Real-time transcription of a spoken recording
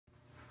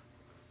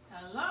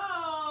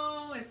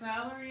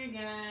Valerie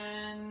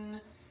again.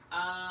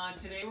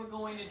 Today we're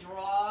going to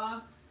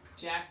draw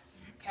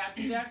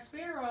Captain Jack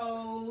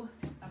Sparrow,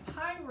 a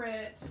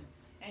pirate.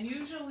 And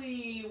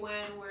usually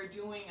when we're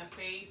doing a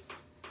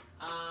face,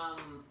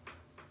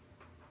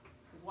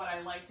 what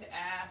I like to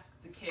ask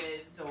the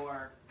kids,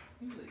 or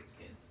usually it's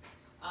kids,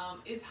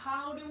 is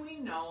how do we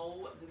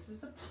know this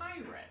is a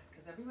pirate?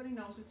 Because everybody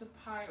knows it's a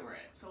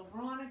pirate. So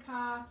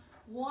Veronica,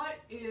 what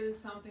is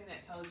something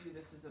that tells you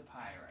this is a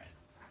pirate?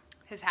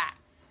 His hat.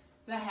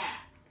 The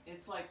hat.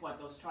 It's like what,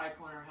 those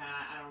tri-corner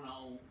hat? I don't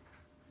know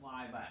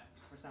why, but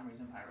for some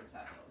reason pirates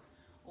have those.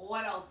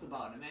 What else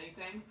about him?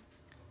 Anything?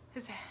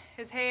 His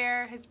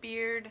hair, his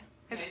beard,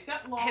 He's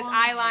got long his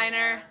eyeliner.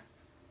 hair.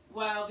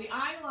 Well, the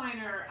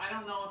eyeliner, I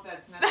don't know if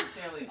that's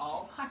necessarily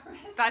all pirates.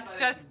 That's but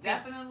just it's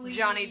definitely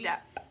Johnny Depp.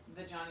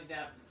 The Johnny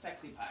Depp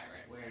sexy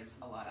pirate wears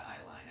a lot of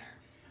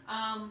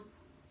eyeliner.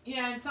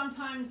 Yeah, and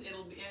sometimes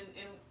it'll be,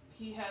 and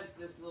he has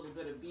this little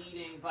bit of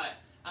beading, but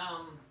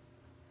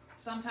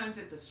sometimes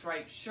it's a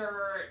striped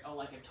shirt or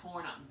like a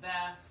torn up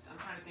vest. I'm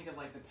trying to think of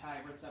like the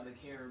Pirates of the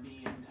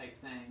Caribbean type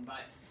thing,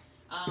 but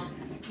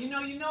you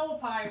know a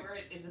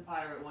pirate is a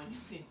pirate when you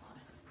see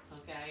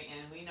one, okay?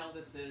 And we know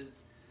this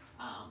is,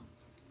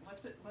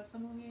 what's the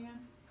movie again?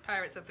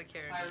 Pirates of the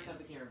Caribbean. Pirates of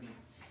the Caribbean.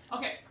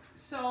 Okay,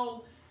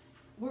 so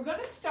we're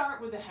going to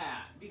start with the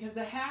hat, because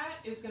the hat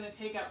is going to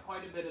take up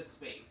quite a bit of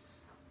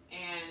space.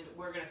 And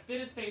we're going to fit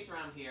his face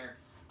around here.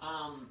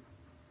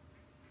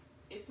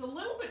 It's a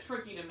little bit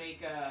tricky to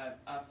make a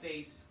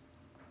face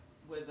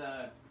with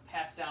a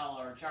pastel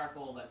or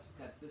charcoal that's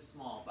this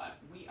small, but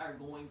we are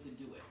going to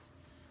do it.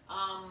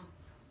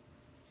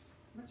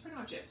 That's pretty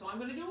much it. So I'm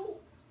going to do,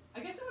 I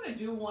guess I'm going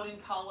to do one in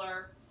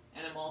color,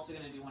 and I'm also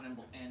going to do one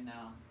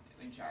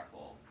in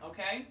charcoal.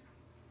 Okay?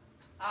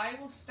 I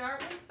will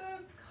start with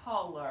the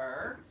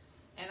color,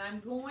 and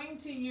I'm going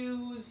to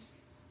use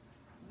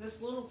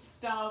this little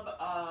stub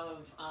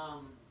of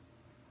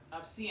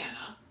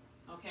sienna.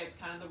 Okay, it's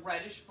kind of the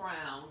reddish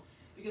brown,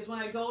 because when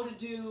I go to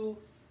do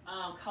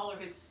color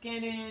his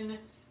skin in,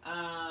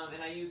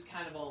 and I use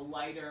kind of a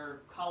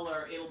lighter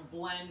color, it'll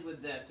blend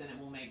with this and it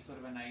will make sort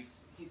of a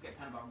nice, he's got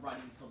kind of a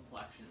ruddy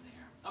complexion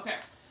there. Okay,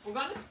 we're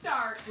going to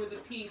start with a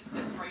piece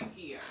that's right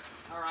here,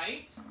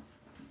 alright?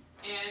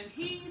 And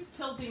he's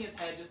tilting his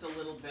head just a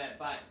little bit,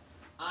 but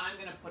I'm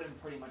going to put him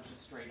pretty much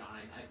just straight on.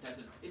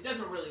 It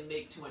doesn't really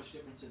make too much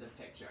difference to the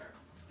picture.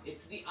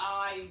 It's the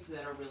eyes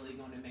that are really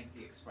going to make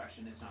the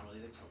expression. It's not really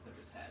the tilt of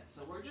his head.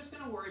 So we're just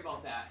going to worry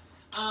about that.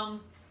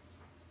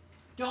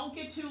 Don't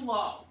get too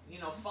low.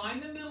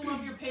 Find the middle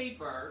of your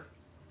paper.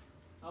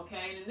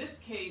 Okay, and in this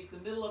case, the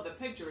middle of the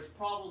picture is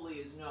probably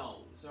his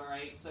nose. All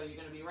right, so you're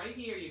going to be right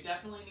here. You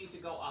definitely need to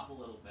go up a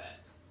little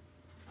bit.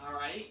 All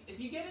right, if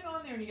you get it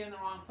on there and you get it in the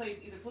wrong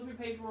place, either flip your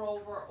paper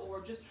over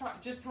or just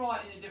draw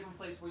it in a different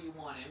place where you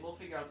want it, and we'll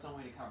figure out some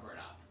way to cover it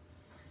up.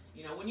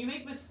 When you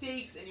make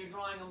mistakes and you're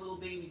drawing a little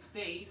baby's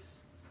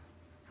face,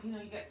 you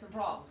get some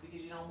problems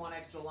because you don't want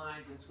extra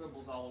lines and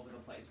scribbles all over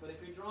the place. But if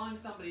you're drawing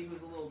somebody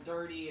who's a little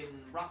dirty and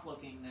rough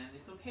looking, then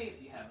it's okay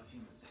if you have a few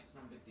mistakes.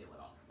 No big deal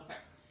at all. Okay,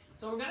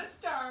 so we're going to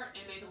start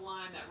and make a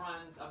line that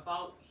runs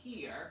about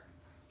here,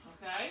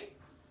 okay?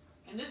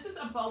 And this is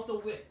about the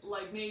width,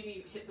 like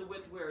maybe hit the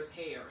width where his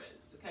hair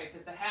is, okay?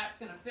 Because the hat's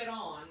going to fit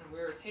on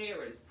where his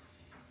hair is,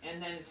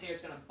 and then his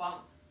hair's going to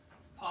pop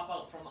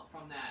out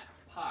from that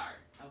part,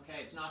 okay?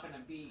 It's not going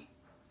to be,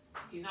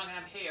 he's not going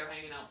to have hair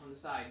hanging out from the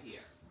side here,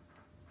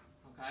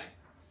 okay?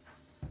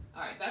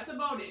 All right, that's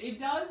about it. It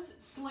does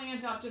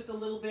slant up just a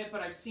little bit,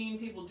 but I've seen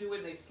people do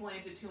it, they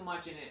slant it too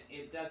much, and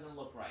it doesn't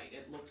look right.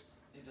 It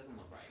doesn't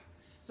look right.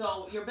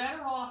 So you're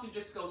better off to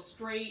just go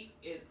straight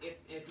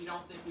if you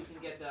don't think you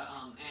can get the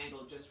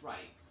angle just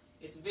right.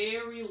 It's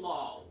very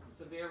low.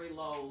 It's a very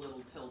low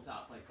little tilt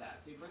up like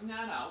that. So you bring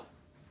that out.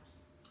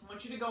 I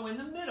want you to go in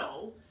the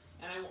middle,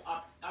 and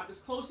up as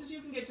close as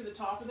you can get to the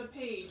top of the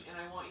page, and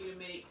I want you to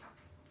make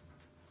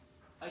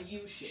a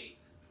U shape.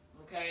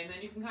 Okay, and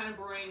then you can kind of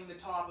bring the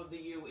top of the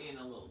U in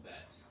a little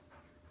bit.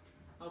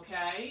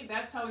 Okay,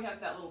 that's how he has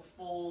that little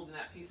fold, and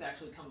that piece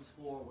actually comes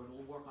forward.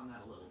 We'll work on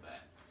that a little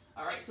bit.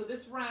 All right, so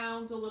this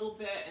rounds a little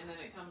bit, and then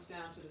it comes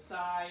down to the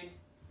side,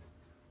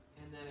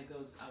 and then it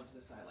goes out to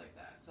the side like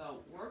that. So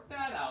work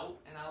that out,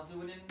 and I'll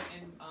do it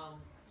in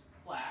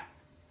black.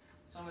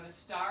 So I'm going to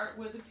start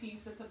with the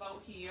piece that's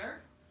about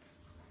here.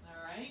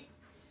 All right,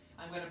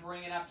 I'm going to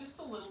bring it up just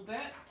a little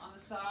bit on the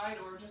side,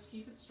 or just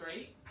keep it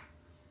straight.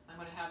 I'm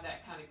going to have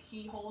that kind of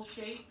keyhole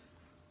shape.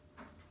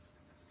 I'm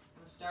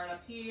going to start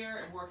up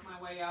here and work my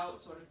way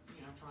out, sort of,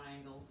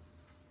 triangle.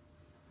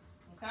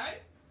 Okay?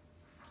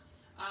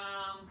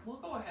 We'll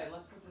go ahead.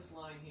 Let's put this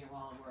line here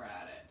while we're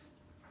at it.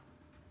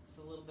 It's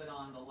a little bit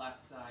on the left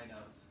side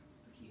of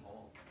the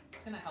keyhole.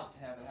 It's going to help to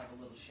have it have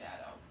a little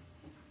shadow.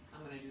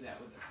 I'm going to do that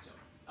with this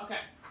too. Okay.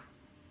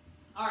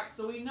 All right,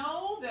 so we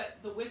know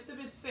that the width of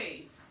his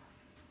face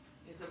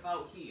is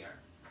about here.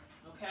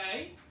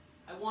 Okay?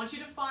 I want you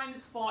to find the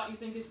spot you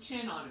think his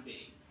chin ought to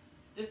be.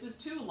 This is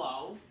too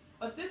low,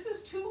 but this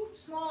is too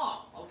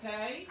small,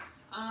 okay?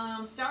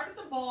 Start at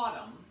the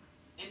bottom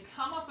and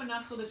come up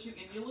enough so that and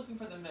you're looking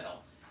for the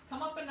middle.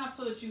 come up enough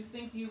so that you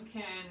think you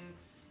can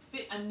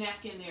fit a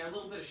neck in there, a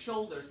little bit of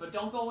shoulders, but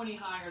don't go any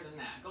higher than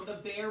that. Go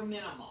the bare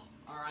minimum,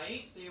 all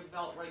right? So your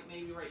belt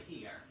maybe right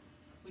here.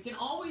 We can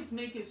always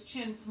make his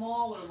chin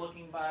smaller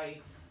looking by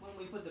when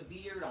we put the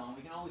beard on.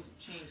 We can always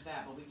change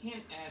that, but we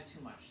can't add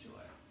too much to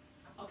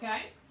it.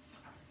 Okay?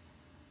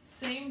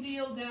 Same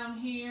deal down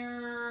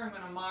here. I'm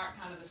going to mark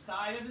kind of the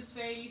side of his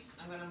face.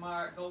 I'm going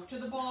to go to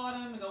the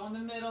bottom, go in the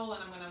middle,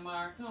 and I'm going to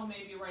mark,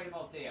 maybe right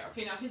about there.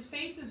 Okay, now his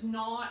face is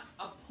not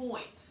a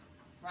point,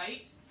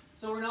 right?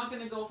 So we're not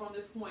going to go from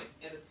this point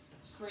at a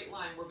straight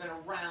line. We're going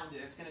to round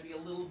it. It's going to be a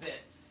little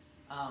bit,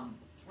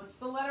 what's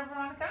the letter,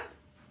 Veronica?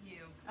 U.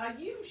 A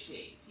U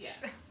shape,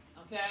 yes.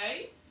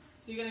 Okay?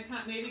 So you're going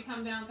to maybe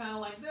come down kind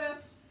of like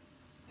this,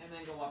 and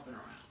then go up and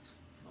around.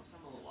 Oops,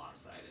 I'm a little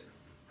lopsided.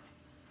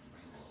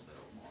 Bring a little bit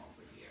more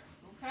over here.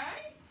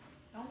 Okay?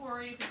 Don't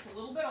worry if it's a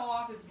little bit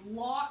off. It's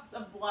lots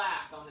of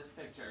black on this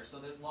picture, so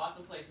there's lots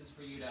of places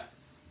for you to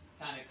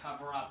kind of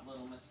cover up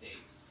little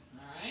mistakes.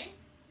 All right?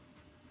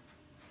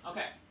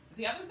 Okay.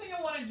 The other thing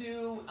I want to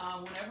do,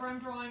 whenever I'm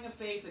drawing a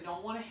face, I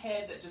don't want a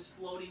head that's just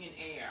floating in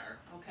air.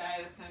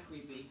 Okay? That's kind of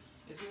creepy.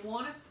 Is we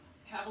want to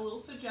have a little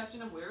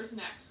suggestion of where his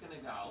neck's going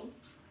to go.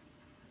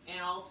 And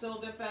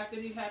also the fact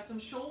that he has some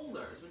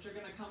shoulders, which are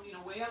going to come,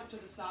 way out to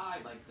the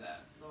side like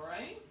this, all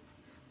right?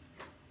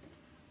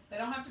 They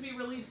don't have to be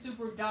really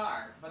super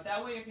dark, but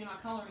that way if you're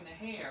not coloring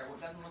the hair,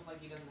 it doesn't look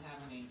like he doesn't have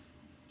any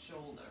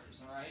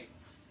shoulders, all right?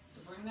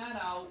 So bring that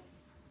out,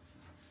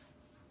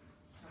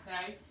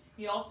 okay?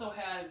 He also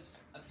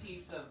has a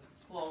piece of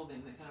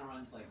clothing that kind of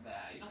runs like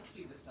that. You don't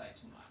see this side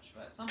too much,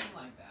 but something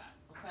like that,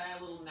 okay?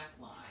 A little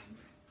neckline.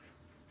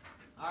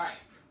 All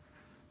right.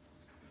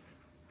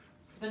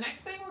 So the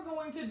next thing we're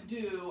going to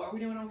do, are we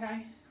doing okay?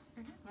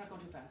 Mm-hmm. We're not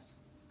going too fast.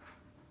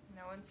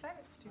 No one said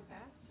it's too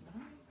fast.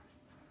 All right.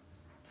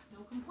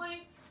 No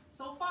complaints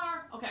so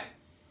far. Okay.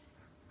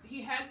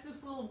 He has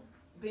this little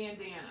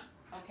bandana.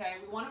 Okay,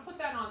 we want to put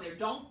that on there.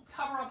 Don't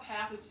cover up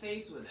half his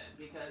face with it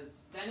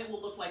because then it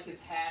will look like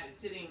his hat is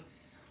sitting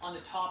on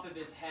the top of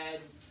his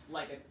head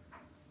like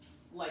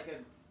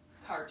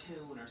a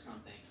cartoon or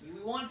something.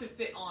 We want it to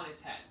fit on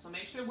his head. So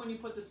make sure when you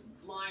put this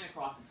line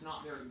across, it's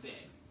not very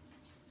big.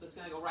 So it's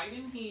going to go right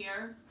in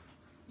here.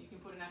 You can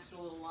put an extra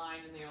little line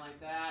in there like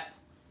that.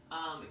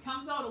 It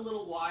comes out a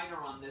little wider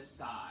on this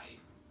side.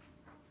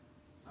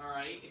 All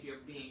right, if you're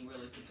being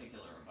really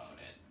particular about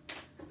it.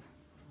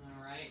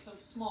 All right, so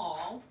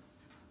small.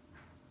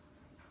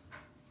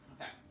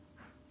 Okay.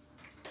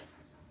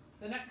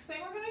 The next thing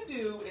we're going to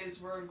do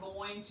is we're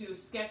going to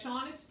sketch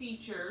on his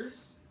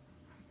features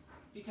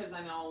because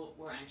I know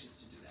we're anxious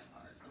to do that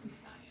part. At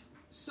least I am.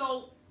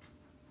 So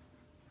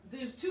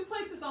there's two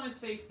places on his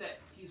face that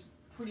he's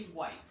pretty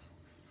white.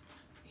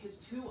 His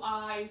two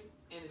eyes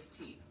and his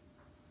teeth.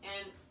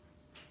 And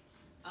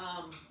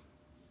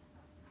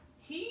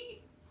he,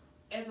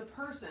 as a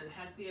person,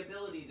 has the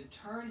ability to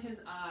turn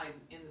his eyes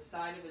in the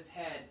side of his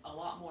head a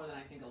lot more than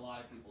I think a lot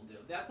of people do.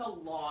 That's a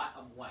lot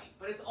of white.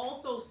 But it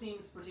also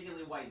seems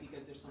particularly white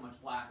because there's so much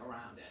black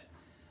around it.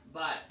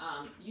 But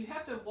you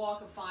have to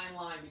walk a fine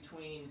line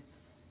between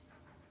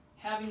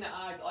having the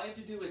eyes, all you have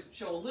to do is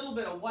show a little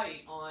bit of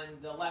white on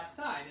the left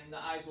side and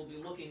the eyes will be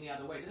looking the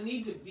other way. It doesn't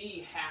need to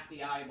be half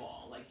the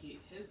eyeball. Like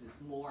his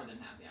is more than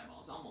half the eyeball.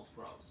 It's almost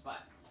gross, but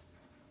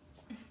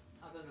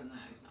other than that,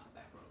 he's not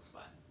that gross,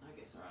 but I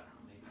guess, I don't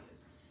know, maybe he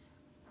is.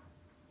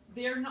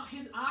 They're not,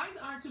 his eyes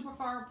aren't super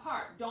far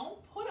apart. Don't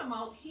put them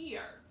out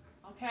here,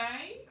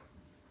 okay?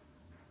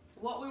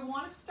 What we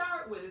want to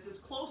start with is as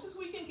close as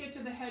we can get to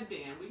the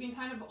headband. We can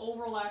kind of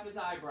overlap his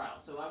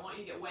eyebrows. So I want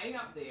you to get way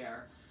up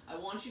there. I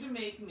want you to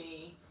make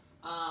me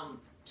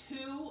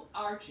 2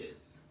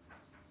 arches.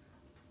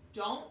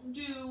 Don't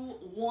do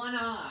one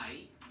eye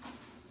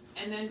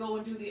and then go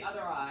and do the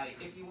other eye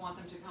if you want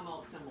them to come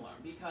out similar,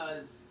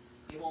 because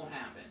it won't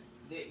happen.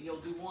 You'll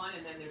do one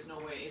and then there's no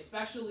way,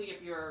 especially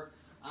if you're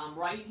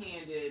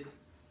right-handed.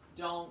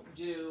 Don't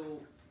do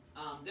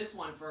this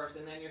one first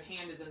and then your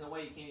hand is in the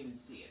way, you can't even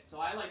see it. So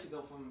I like to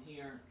go from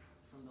here,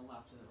 from the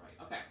left to the right.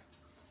 Okay.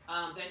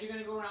 Then you're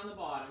going to go around the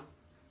bottom.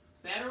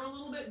 Better a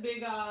little bit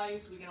big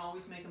eyes. We can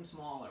always make them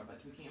smaller, but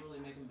we can't really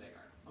make them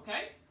bigger.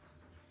 Okay?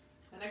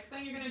 The next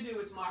thing you're going to do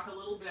is mark a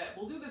little bit.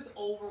 We'll do this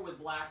over with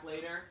black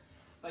later,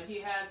 but he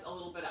has a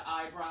little bit of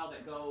eyebrow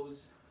that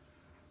goes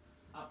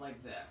up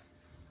like this.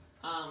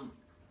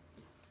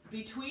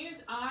 Between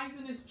his eyes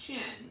and his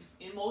chin,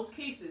 in most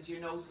cases,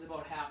 your nose is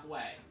about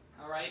halfway.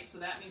 All right? So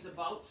that means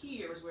about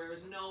here is where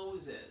his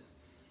nose is.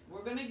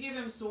 We're going to give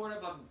him sort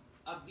of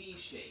a V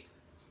shape.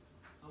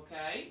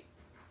 Okay?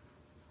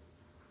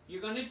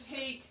 You're going to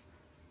take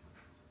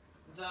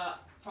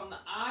from the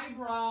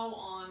eyebrow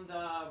on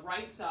the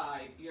right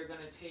side, you're going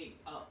to take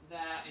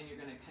that and you're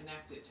going to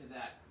connect it to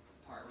that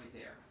part right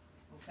there.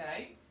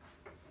 Okay?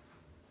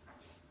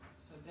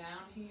 So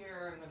down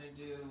here, I'm going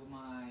to do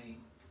my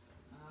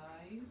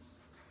eyes.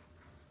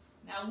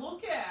 Now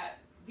look at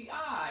the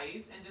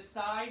eyes and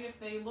decide if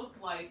they look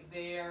like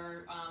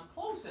they're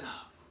close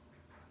enough.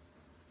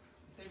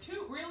 If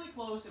they're really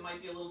close, it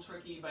might be a little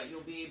tricky, but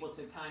you'll be able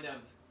to kind of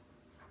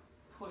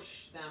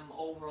push them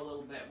over a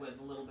little bit with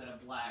a little bit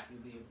of black,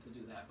 you'll be able to do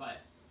that.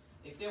 But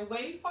if they're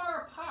way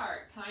far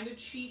apart, kind of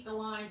cheat the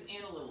lines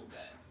in a little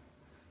bit,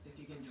 if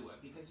you can do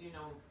it, because you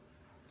know,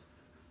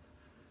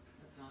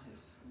 that's not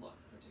his look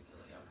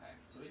particularly. Okay,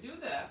 so we do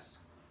this.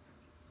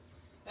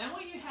 Then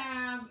what you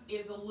have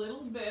is a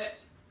little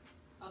bit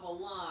of a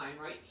line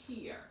right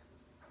here,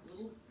 a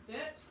little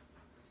bit,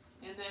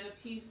 and then a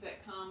piece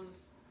that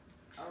comes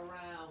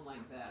around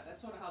like that.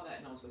 That's sort of how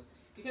that nose goes.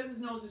 Because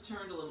his nose is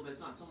turned a little bit,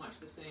 it's not so much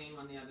the same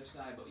on the other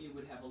side, but you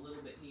would have a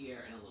little bit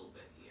here and a little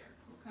bit here,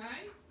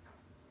 okay?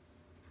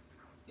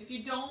 If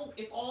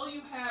all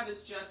you have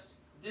is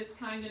just this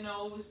kind of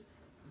nose,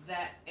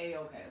 that's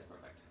A-okay, that's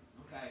perfect,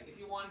 okay? If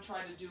you want to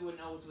try to do a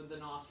nose with the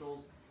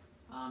nostrils,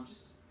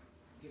 just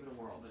give it a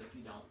whirl, but if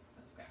you don't,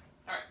 that's okay.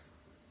 All right,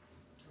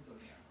 we'll go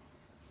here.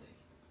 Let's see.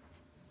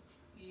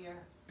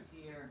 Here,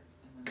 here,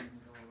 and then we're going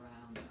to go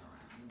around and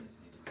around. And these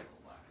need to be a little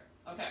blacker.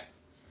 Okay.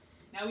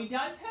 Now he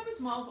does have his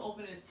mouth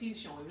open and his teeth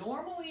showing.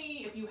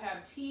 Normally, if you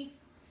have teeth,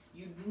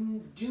 you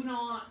do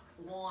not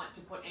want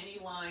to put any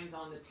lines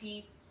on the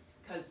teeth,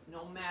 because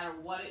no matter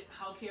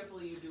how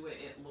carefully you do it,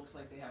 it looks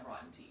like they have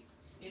rotten teeth.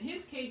 In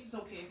his case, it's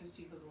okay if his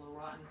teeth look a little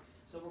rotten,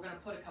 so we're going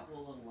to put a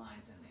couple of little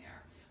lines in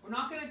there. We're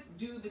not going to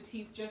do the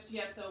teeth just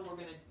yet, though. We're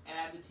going to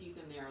add the teeth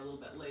in there a little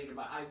bit later,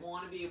 but I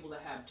want to be able to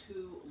have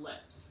two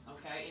lips,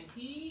 okay? And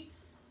he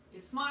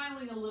is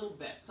smiling a little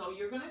bit, so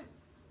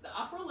the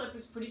upper lip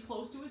is pretty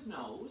close to his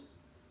nose,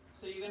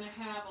 so you're going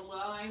to have a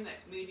line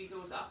that maybe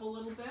goes up a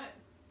little bit.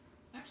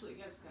 Actually, it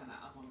gets kind of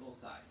up on both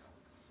sides.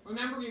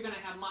 Remember, you're going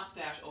to have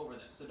mustache over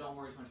this, so don't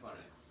worry too much about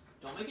it.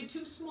 Don't make it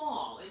too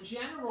small. In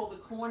general, the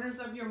corners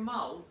of your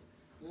mouth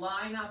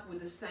line up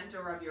with the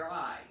center of your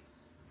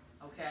eyes.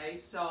 Okay,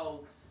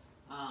 so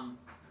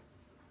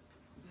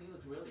he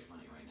looks really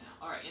funny right now.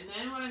 All right, and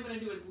then what I'm going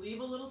to do is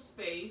leave a little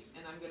space,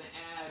 and I'm going to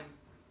add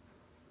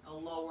a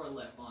lower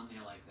lip on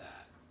there like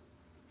that.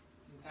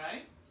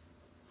 Okay?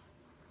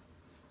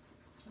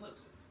 It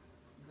looks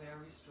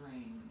very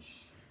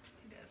strange.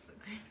 He does look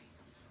creepy.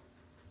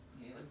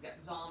 Yeah, he's got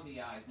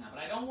zombie eyes now,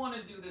 but I don't want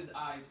to do those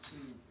eyes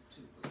too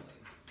quickly.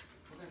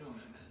 We're going to do them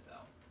in a minute,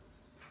 though.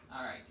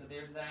 All right, so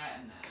there's that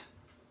and that.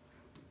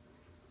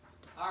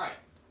 All right.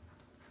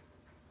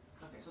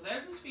 Okay, so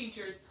there's his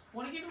features. I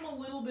want to give him a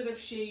little bit of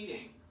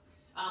shading.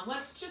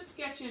 Let's just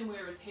sketch in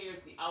where his hair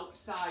is, the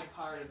outside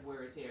part of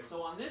where his hair is.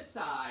 So on this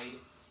side,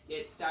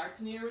 it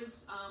starts near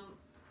his,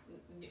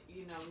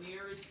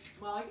 near his,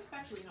 well, I guess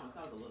actually, no, it's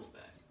out a little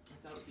bit.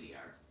 It's out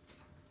here.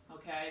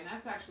 Okay, and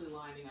that's actually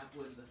lining up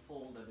with the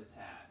fold of his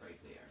hat right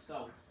there.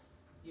 So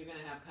you're going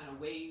to have kind of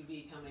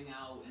wavy coming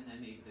out, and then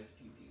maybe there's a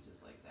few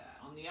pieces like that.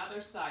 On the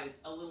other side,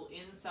 it's a little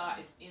inside,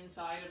 it's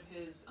inside of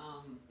his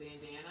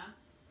bandana,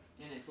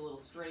 and it's a little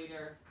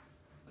straighter,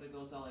 but it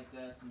goes out like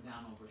this and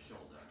down over his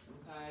shoulder.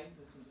 Okay,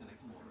 this one's going to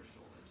come over his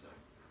shoulder too.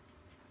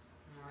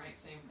 All right,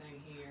 same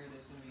thing here.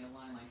 There's going to be a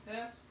line like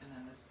this, and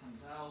then this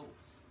comes out.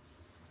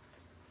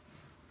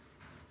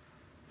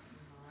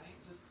 All right,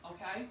 is this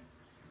okay?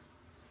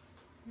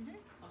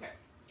 Okay.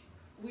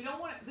 We don't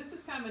want this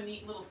is kind of a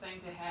neat little thing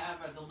to have,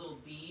 are the little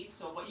beads.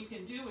 So what you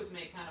can do is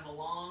make kind of a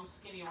long,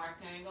 skinny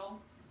rectangle,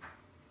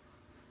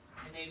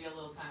 and maybe a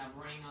little kind of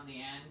ring on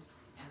the end,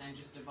 and then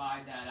just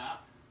divide that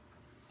up,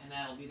 and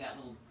that'll be that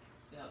little.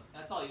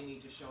 That's all you need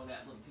to show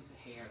that little piece of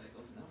hair that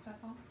goes in there. What's that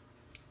called?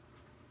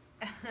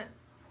 I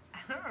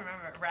don't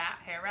remember.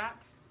 Hair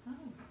wrap?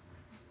 Oh,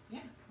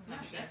 yeah,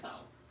 I guess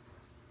so.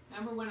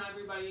 Remember when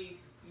everybody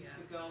used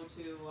to go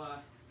to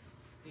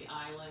the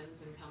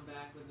islands and come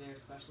back with their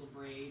special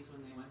braids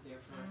when they went there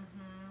for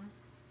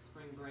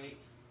spring break?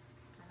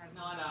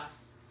 Not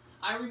us.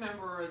 I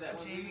remember that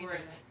when we were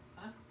in...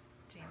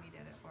 Jamie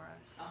did it for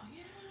us. Oh,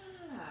 yeah.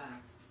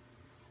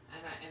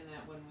 And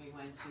that when we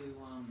went to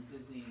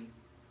Disney,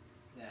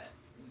 that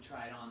we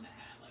tried on the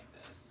hat like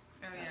this.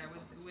 Oh, yeah,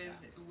 with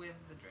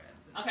the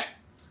dreads. Okay.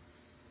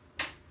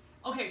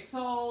 Okay,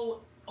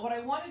 so what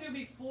I want to do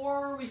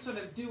before we sort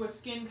of do a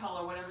skin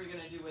color, whatever you're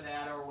going to do with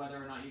that, or whether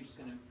or not you're just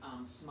going to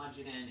smudge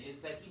it in,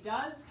 is that he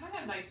does kind of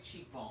have nice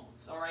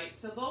cheekbones, all right?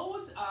 So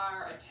those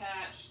are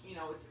attached,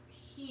 it's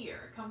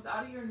here. It comes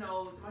out of your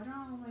nose. Am I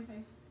drawing on my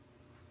face?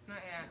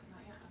 Not yet.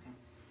 Not yet? Okay.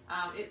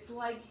 It's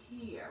like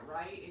here,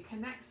 right? It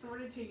connects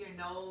sort of to your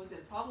nose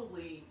and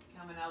probably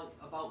coming out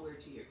about where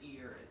to your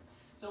ear is.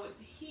 So it's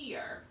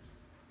here.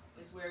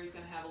 It's where he's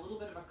going to have a little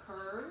bit of a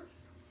curve.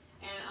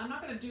 And I'm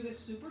not going to do this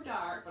super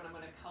dark, but I'm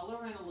going to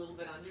color in a little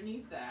bit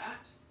underneath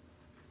that.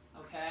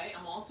 Okay?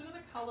 I'm also going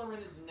to color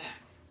in his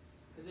neck.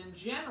 Because in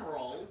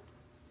general,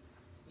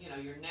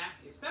 your neck,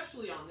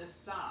 especially on this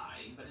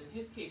side, but in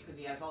his case, because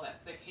he has all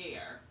that thick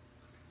hair,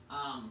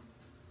 your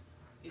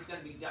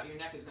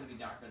neck is going to be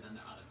darker than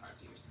the other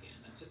parts of your skin.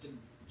 That's just a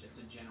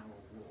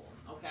general rule.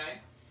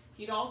 Okay?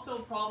 He'd also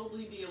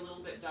probably be a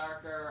little bit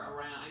darker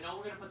around. I know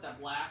we're going to put that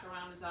black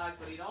around his eyes,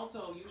 but he'd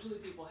also, usually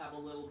people have a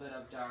little bit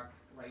of dark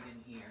right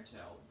in here too.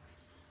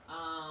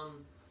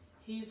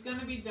 He's going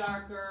to be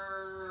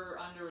darker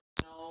under his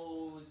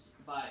nose,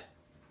 but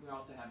we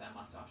also have that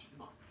mustache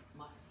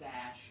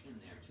in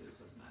there too,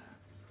 so it doesn't matter.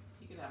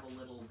 He could have a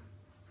little,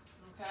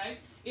 Okay?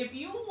 If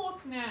you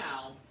look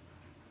now,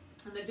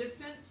 in the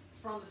distance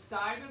from the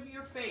side of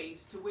your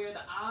face to where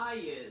the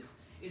eye is,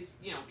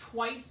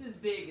 twice as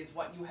big as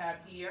what you have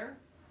here.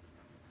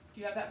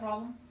 Do you have that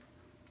problem?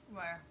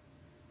 Where?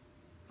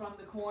 From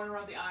the corner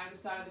of the eye to the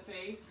side of the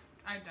face?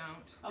 I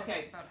don't.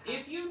 Okay,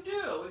 if you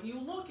do, if you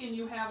look and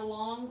you have a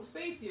long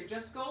space here,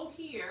 just go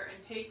here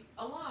and take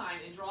a line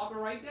and drop it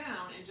right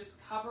down and just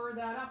cover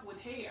that up with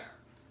hair.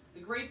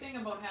 The great thing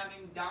about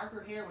having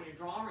darker hair when you're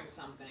drawing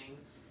something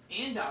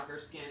and darker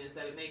skin is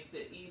that it makes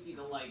it easy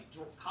to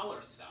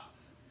color stuff.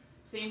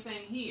 Same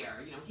thing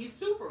here. He's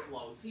super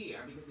close here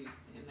because in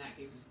that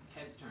case his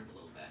head's turned a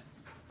little bit.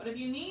 But if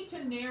you need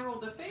to narrow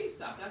the face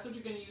up, that's what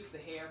you're going to use the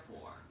hair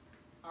for.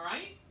 All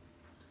right?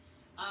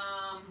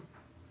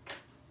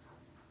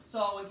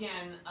 So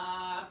again,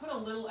 put a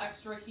little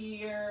extra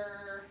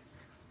here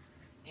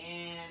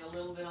and a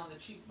little bit on the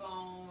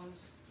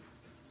cheekbones.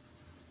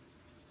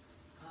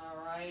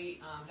 All right,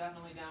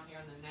 definitely down here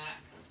on the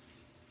neck.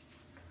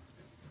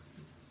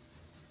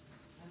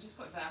 I just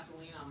put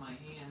Vaseline on my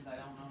hands. I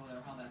don't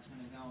know how that's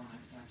going to go when I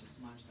start to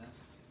smudge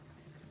this.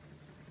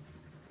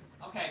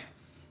 Okay,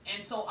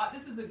 and so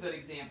this is a good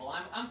example.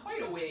 I'm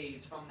quite a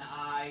ways from the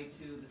eye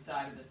to the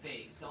side of the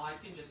face, so I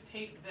can just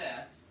take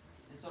this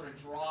and sort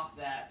of drop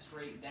that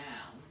straight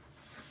down,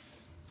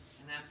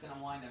 and that's going to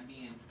wind up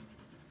being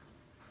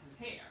his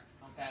hair,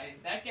 okay?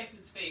 That gets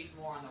his face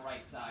more on the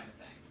right side of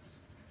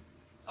things.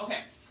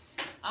 Okay,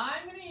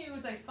 I'm going to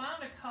use, I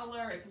found a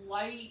color, it's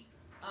light,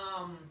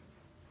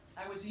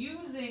 I was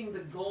using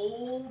the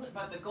gold,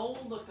 but the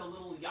gold looked a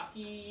little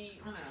yucky,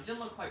 I don't know, didn't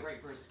look quite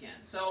right for his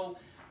skin. So,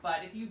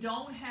 but if you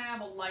don't have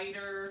a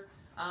lighter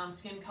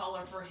skin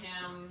color for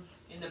him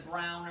in the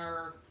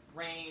browner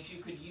range,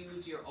 you could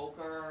use your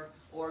ochre,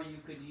 or you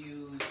could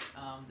use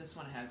this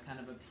one has kind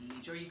of a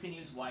peach, or you can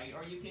use white,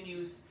 or you can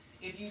use,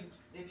 if you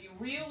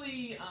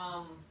really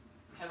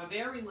have a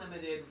very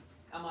limited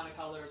amount of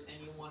colors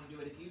and you want to do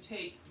it, if you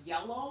take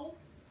yellow,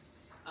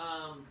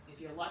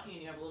 if you're lucky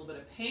and you have a little bit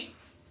of pink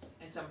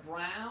and some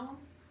brown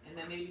and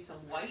then maybe some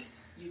white,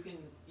 you can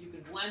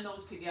blend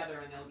those together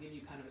and they'll give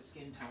you kind of a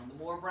skin tone.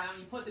 The more brown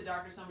you put, the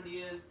darker somebody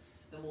is,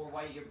 the more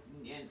white you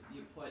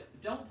put.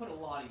 Don't put a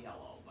lot of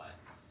yellow, but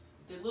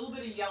a little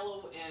bit of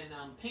yellow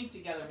and pink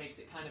together makes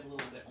it kind of a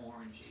little bit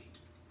orangey.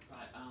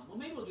 But, well,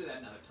 maybe we'll do that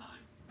another time,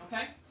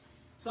 okay?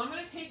 So I'm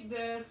going to take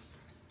this,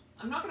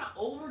 I'm not going to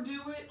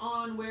overdo it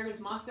on where his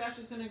mustache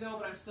is going to go,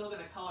 but I'm still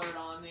going to color it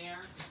on there.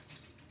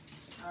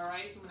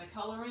 Alright, so I'm going to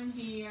color in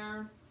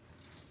here.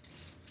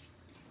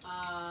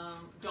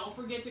 Don't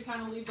forget to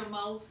kind of leave the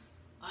mouth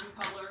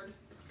uncolored.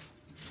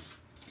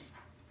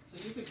 So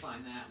you could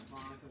find that,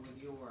 Veronica, with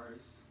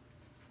yours.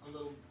 A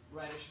little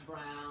reddish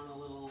brown, a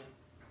little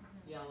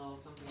yellow,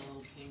 something a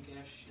little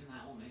pinkish, and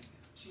that will make it.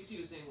 She's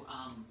using, what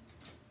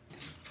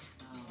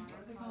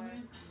are they called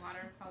again?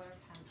 Watercolor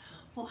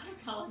pencils.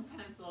 Watercolor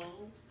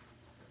pencils.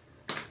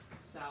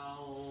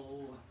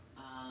 So,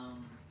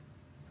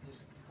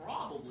 there's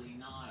probably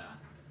not a,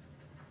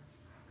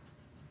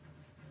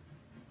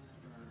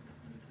 whatever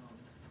I'm going to call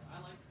this. I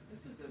like,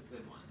 this is a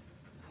good one.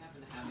 I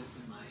happen to have this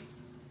in my,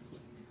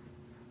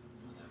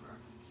 whatever,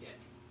 kit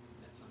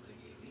that somebody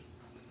gave me.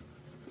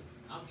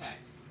 Okay.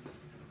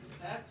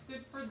 That's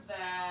good for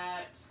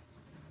that.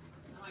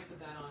 I might put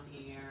that on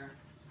here.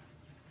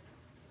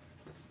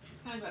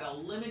 It's kind of got a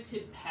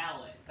limited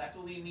palette. That's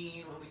what we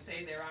mean when we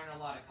say there aren't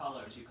a lot of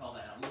colors. You call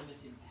that a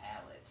limited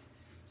palette.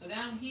 So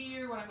down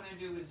here, what I'm going to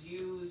do is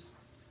use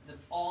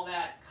all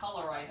that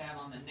color I have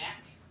on the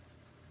neck.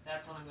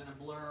 That's what I'm going to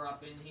blur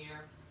up in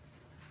here.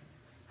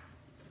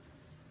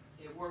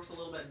 It works a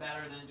little bit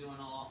better than doing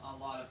a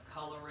lot of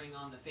coloring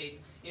on the face.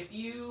 If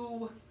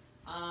you,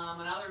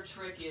 another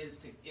trick is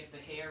to, if the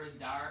hair is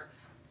dark,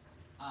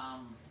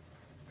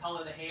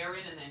 color the hair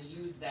in and then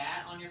use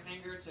that on your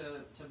finger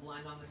to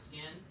blend on the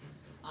skin.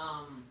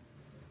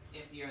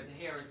 If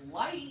the hair is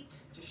light,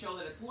 to show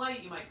that it's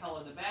light, you might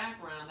color the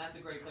background. That's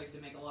a great place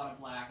to make a lot of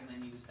black and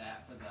then use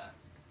that for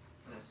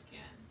the skin.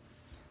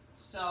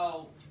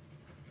 So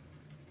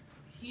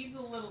he's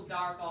a little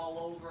dark all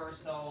over,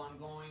 so I'm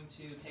going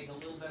to take a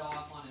little bit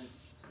off on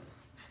his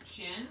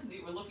chin.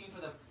 We're looking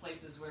for the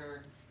places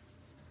where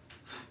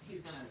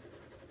he's going to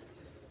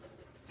just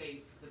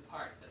face the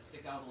parts that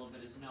stick out a little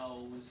bit, his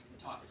nose,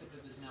 the top tip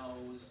of his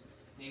nose,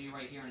 maybe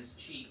right here in his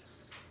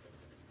cheeks.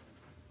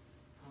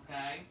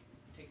 Okay,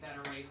 take that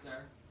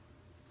eraser,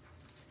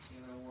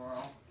 give it a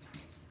whirl.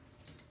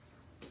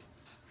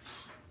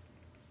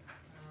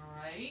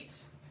 Alright.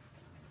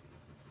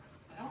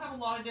 I don't have a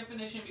lot of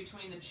definition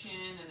between the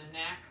chin and the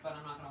neck, but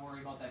I'm not going to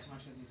worry about that too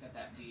much because he's got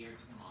that beard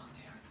to come on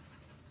there.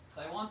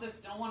 So I want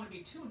this, don't want to be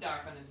too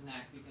dark on his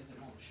neck because it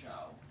won't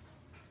show.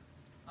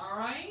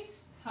 Alright,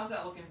 how's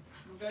that looking?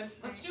 Good?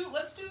 Let's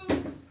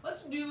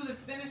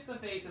finish the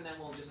face and then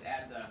we'll just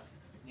add the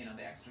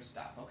extra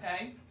stuff,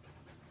 okay?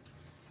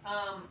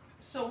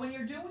 So when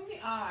you're doing the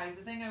eyes,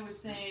 the thing I was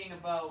saying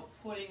about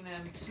putting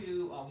them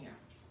to, oh here.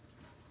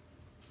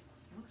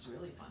 It looks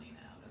really funny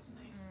now, doesn't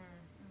it?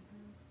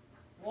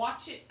 Mm-hmm.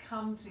 Watch it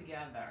come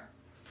together,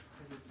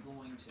 because it's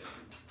going to.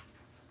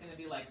 It's going to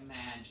be like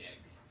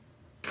magic.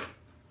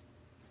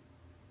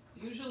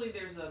 Usually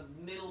there's a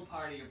middle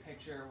part of your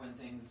picture when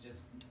things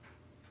just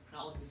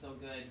not looking so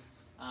good.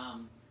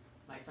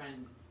 My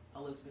friend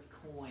Elizabeth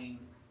coined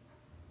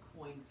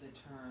the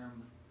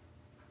term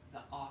the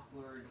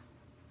awkward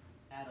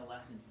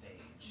adolescent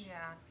phase.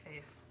 Yeah,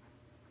 face.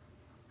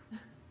 The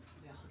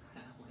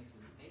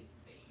adolescent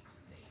phase.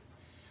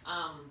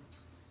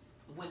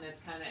 When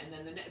that's kind of,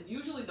 and then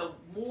usually the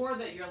more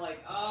that you're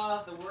like,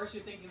 the worse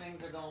you're thinking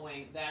things are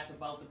going, that's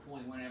about the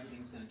point when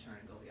everything's going to turn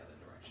and go the other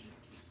direction.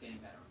 It keeps getting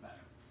better and better.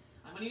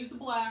 I'm going to use the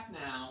black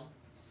now,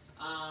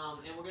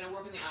 and we're going to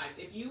work in the eyes.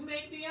 If you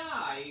make the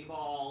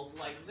eyeballs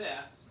like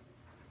this,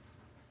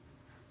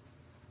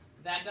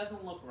 that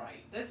doesn't look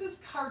right. This is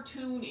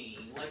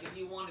cartoony. Like if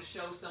you want to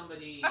show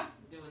somebody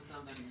doing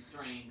something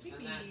strange, then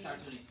that's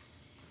cartoony.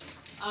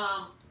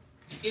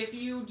 If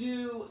you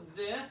do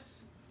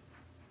this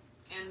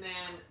and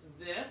then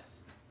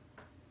this,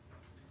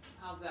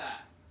 how's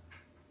that?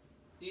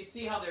 Do you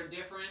see how they're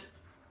different?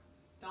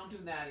 Don't do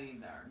that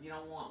either. You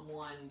don't want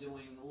one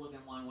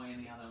looking one way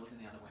and the other looking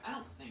the other way. I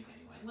don't think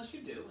anyway, unless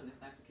you do, and if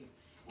that's the case.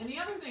 And the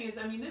other thing is,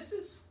 I mean, this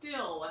is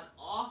still an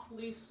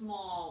awfully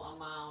small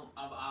amount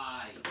of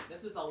eye.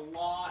 This is a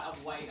lot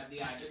of white of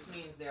the eye. This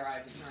means their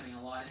eyes are turning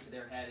a lot into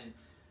their head, and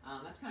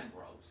that's kind of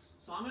gross.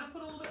 So I'm going to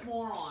put a little bit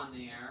more on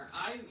there.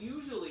 I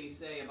usually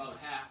say about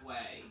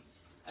halfway.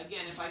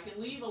 Again, if I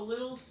can leave a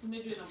little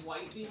smidgen of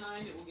white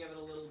behind, it will give it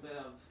a little bit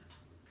of,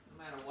 no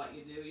matter what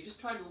you do, you just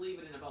try to leave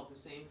it in about the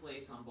same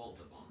place on both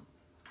of them.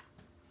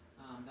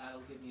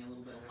 That'll give me a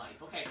little bit of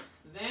life. Okay,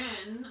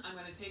 then I'm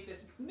going to take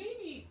this,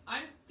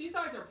 these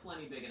eyes are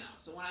plenty big enough,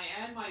 so when I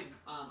add my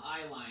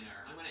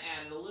eyeliner, I'm going to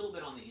add it a little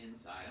bit on the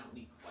inside. I don't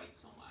need quite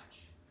so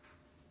much.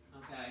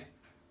 Okay?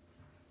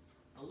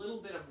 A little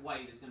bit of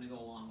white is going to go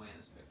a long way in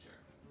this picture.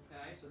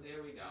 Okay, so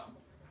there we go.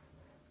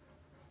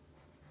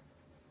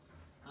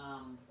 I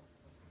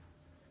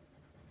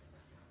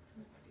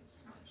didn't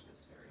smudge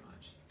this very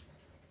much.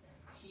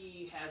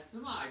 He has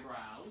some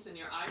eyebrows, and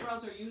your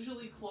eyebrows are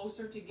usually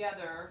closer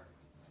together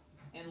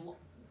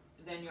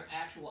than your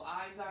actual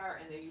eyes are,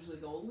 and they usually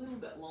go a little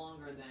bit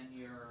longer than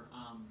your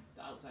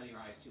the outside of your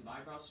eyes too. My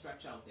eyebrows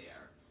stretch out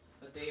there,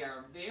 but they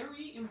are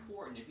very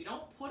important. If you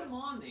don't put them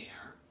on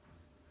there,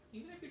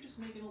 even if you're just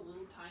making a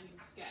little tiny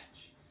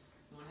sketch,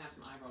 you want to have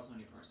some eyebrows on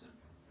your person.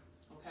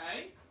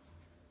 Okay?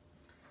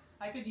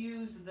 I could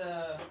use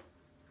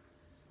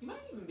you might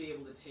even be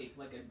able to take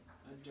like a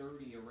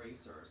dirty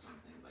eraser or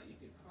something, but you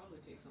could probably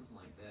take something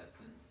like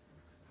this and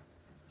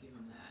give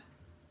them that,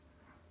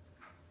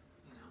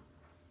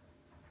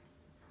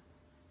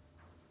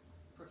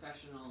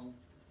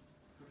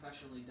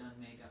 professionally done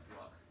makeup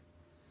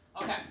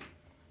look. Okay.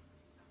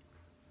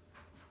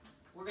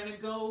 We're going to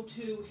go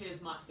to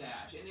his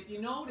mustache, and if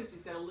you notice,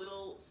 he's got a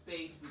little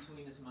space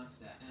between his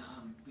mustache,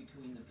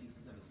 between the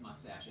pieces of his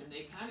mustache, and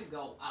they kind of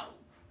go out.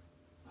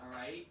 All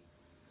right,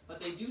 but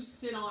they do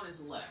sit on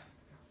his lip.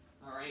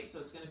 All right, so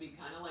it's going to be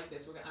kind of like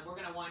this. We're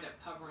going to wind up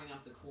covering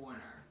up the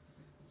corner.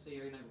 So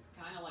you're going to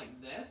kind of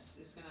like this.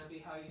 It's going to be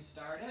how you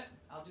start it.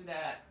 I'll do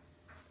that.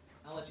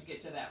 I'll let you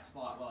get to that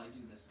spot while I do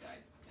this guy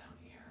down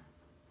here.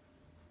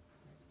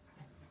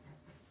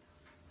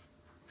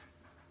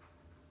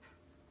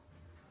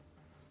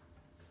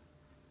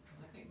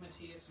 I think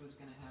Matthias was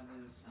going to have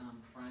his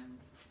friend.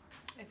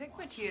 I think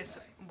Matthias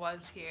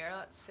was here.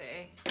 Let's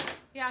see.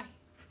 Yeah,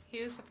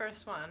 he was the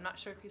first one. I'm not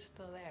sure if he's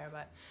still there,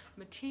 but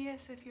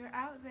Matthias, if you're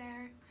out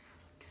there,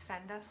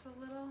 send us a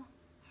little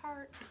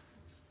heart.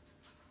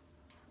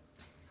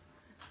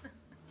 There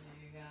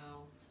you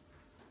go.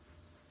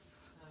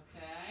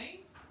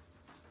 Okay.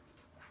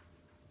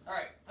 All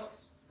right.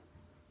 Oops.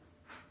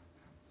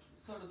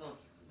 Sort of the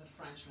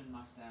Frenchman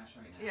mustache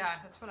right now. Yeah,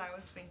 that's what I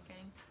was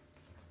thinking.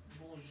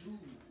 Bonjour.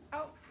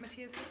 Oh,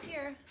 Matthias is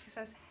here. He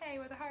says, hey,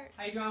 with a heart.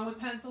 Are you drawing with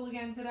pencil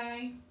again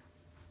today?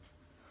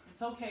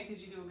 It's okay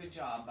because you do a good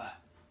job, but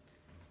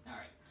all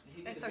right.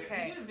 It's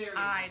okay.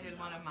 I did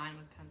one of mine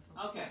with pencil.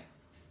 Okay.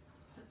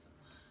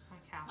 My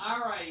castle. All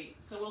right.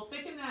 So we'll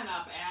thicken that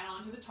up, add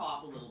on to the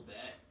top a little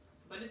bit,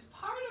 but it's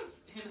part of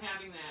him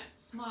having that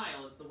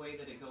smile is the way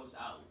that it goes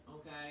out.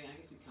 Okay. I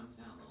guess it comes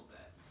down a little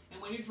bit.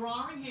 And when you're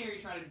drawing here, you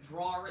try to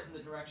draw it in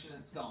the direction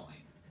it's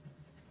going.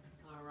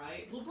 All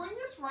right. We'll bring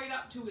this right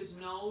up to his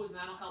nose, and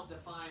that'll help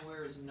define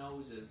where his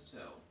nose is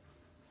too.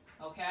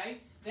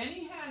 Okay? Then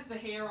he has the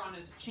hair on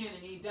his chin,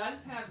 and he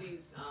does have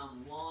these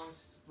long,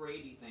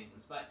 sprayedy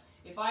things. But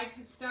if I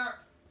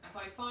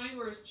find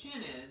where his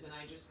chin is, and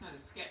I just kind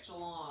of sketch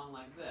along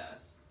like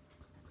this,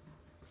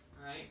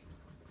 all right?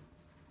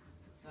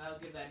 That'll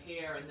give that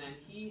hair, and then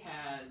he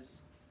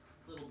has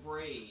little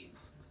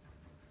braids,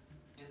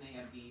 and they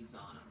have beads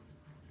on them.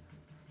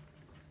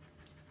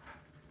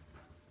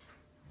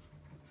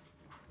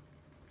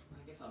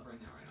 I guess I'll bring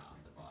that right off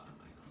the bottom.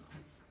 I don't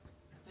know.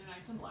 They're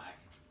nice and black.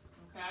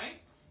 Okay?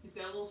 He's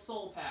got a little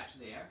soul patch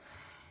there.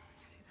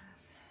 Yes, he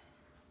does.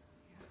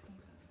 Yes, he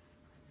does.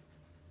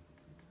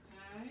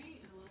 Okay,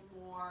 and a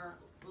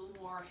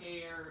little more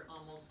hair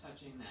almost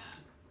touching that.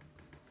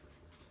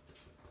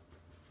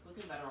 It's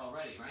looking better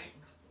already, right?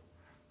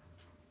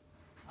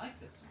 I like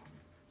this one.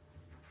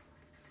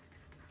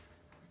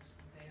 It's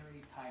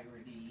very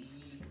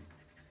piratey.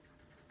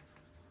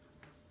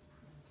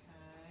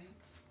 Okay.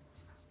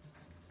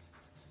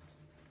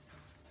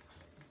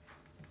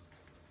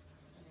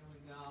 There we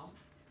go.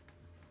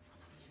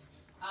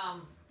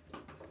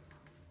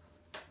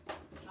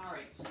 All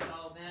right,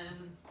 so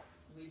then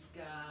we've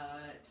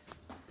got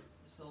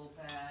this little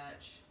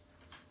patch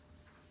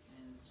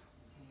and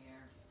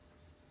hair.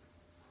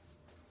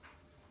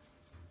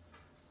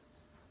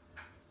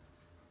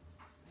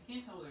 I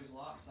can't tell whether it's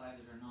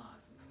lopsided or not.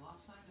 Is it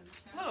lopsided in this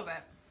guy? A little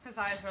bit. His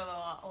eyes are a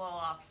little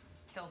off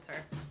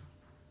kilter.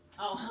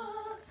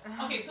 Oh,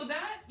 okay. So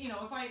that, you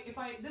know, if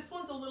I this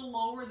one's a little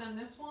lower than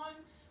this one,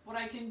 what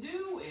I can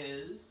do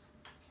is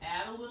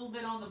add a little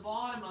bit on the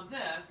bottom of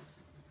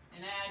this,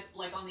 and add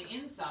like on the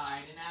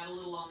inside, and add a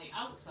little on the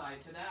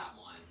outside to that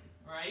one,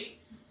 right?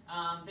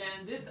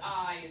 Then this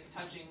eye is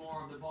touching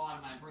more of the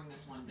bottom. I bring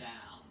this one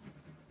down.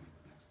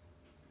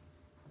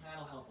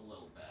 That'll help a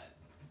little bit.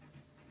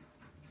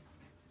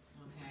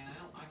 Okay,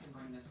 I can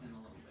bring this in a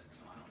little bit,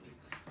 so I don't leave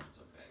this one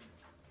so big.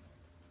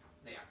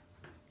 There.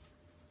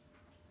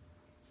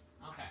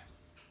 Okay.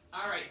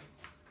 All right.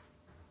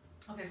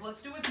 Okay, so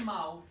let's do his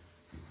mouth.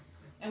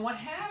 And what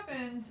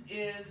happens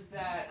is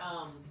that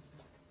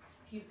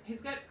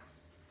he's got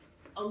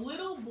a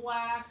little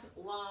black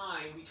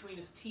line between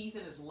his teeth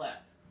and his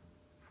lip.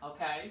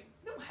 Okay?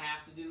 You don't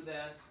have to do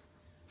this.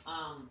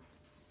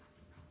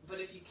 But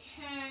if you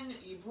can,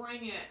 you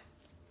bring it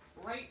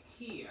right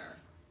here,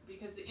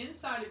 because the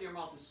inside of your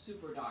mouth is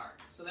super dark.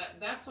 So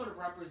that's sort of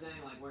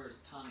representing like where his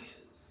tongue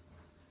is.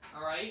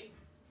 All right?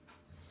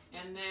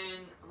 And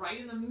then right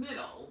in the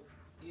middle,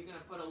 you're going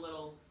to put a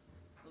little,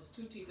 those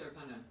two teeth are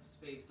kind of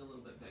spaced a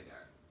little bit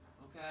bigger.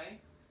 Okay?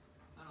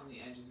 And on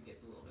the edges it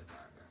gets a little bit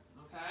darker.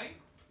 Okay?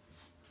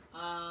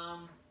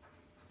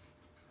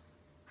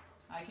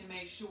 I can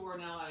make sure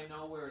now that I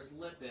know where his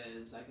lip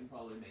is, I can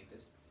probably make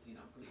this, you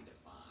know, pretty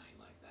defined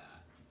like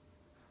that.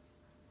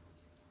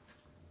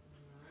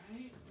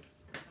 Alright,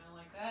 kind of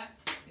like that.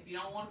 If you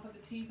don't want to put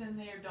the teeth in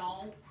there,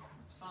 don't.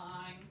 It's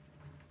fine.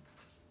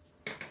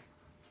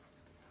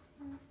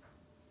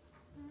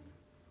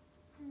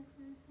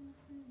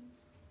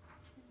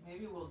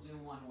 Maybe we'll do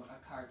one with a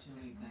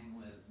cartoony thing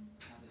with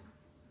how to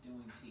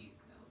doing teeth.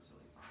 That looks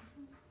really fun.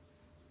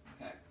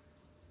 Okay.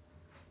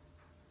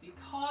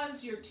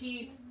 Because your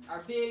teeth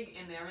are big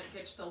and they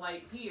catch the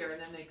light here,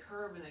 and then they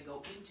curve and they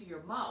go into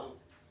your mouth,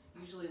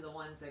 usually the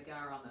ones that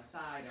are on the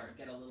side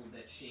get a little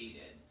bit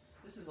shaded.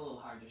 This is a little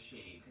hard to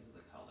shade because of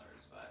the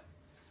colors, but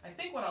I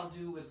think what I'll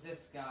do with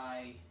this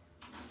guy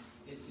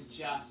is to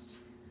just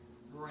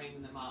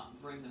bring the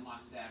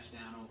mustache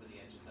down over the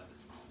edges of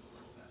his mouth a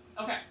little bit.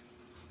 Okay.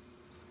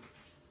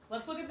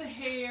 Let's look at the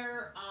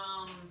hair.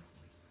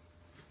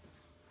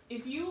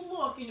 If you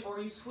look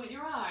or you squint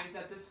your eyes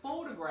at this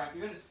photograph,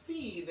 you're going to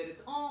see that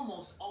it's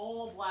almost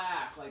all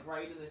black, like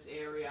right in this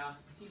area.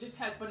 He just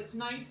has, but it's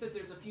nice that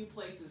there's a few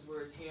places where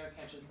his hair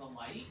catches the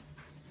light.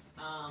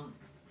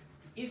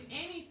 If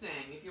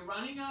anything, if you're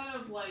running out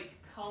of like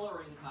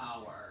coloring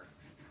power,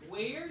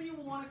 where you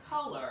want to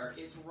color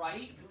is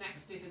right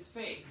next to his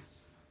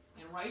face.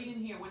 And right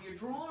in here, when you're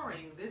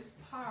drawing, this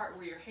part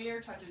where your hair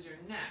touches your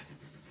neck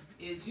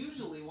is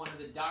usually one of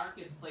the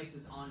darkest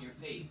places on your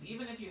face.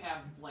 Even if you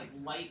have like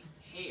light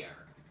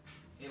hair,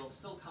 it'll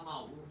still come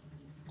out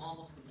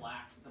almost the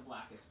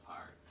blackest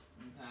part.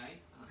 Okay?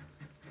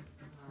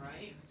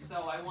 Alright,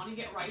 so I want to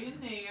get right in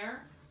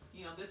there.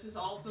 You know, this is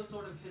also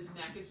sort of, his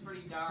neck is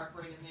pretty dark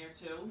right in there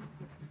too.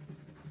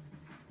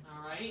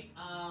 Alright,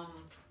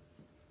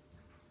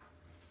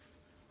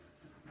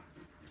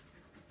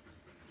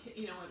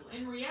 you know,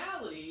 in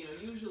reality, you know,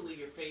 usually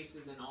your face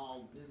doesn't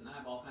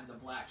have all kinds of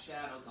black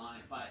shadows on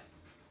it, but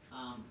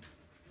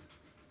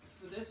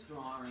for this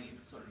drawing,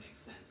 it sort of makes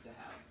sense to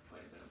have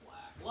quite a bit of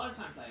black. A lot of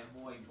times I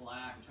avoid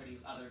black and try to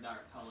use other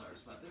dark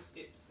colors, but it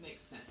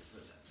makes sense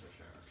for this for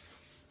sure.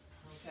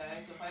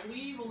 Okay, so if I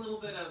leave a little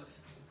bit of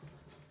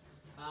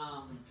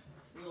some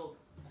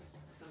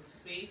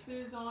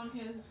spaces on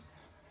his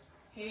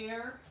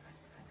hair,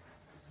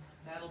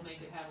 that'll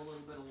make it have a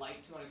little bit of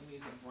light to it. I can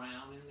use a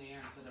brown in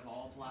there instead of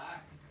all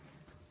black.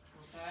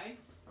 Okay?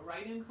 But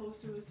right in close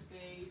to his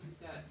face, he's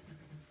got a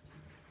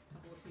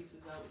couple of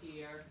pieces out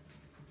here.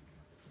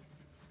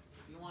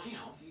 If you want, you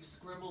know, if you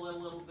scribble it a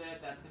little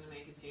bit, that's going to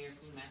make his hair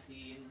seem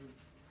messy and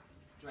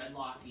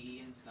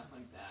dreadlocky and stuff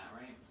like that,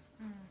 right?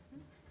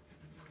 Mm-hmm.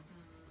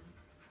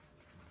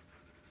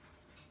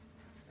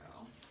 There we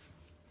go.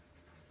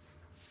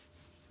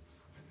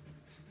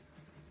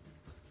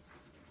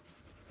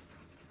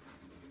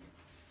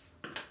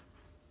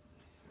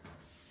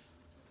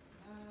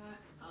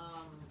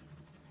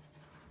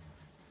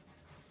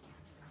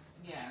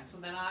 Yeah, so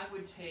then I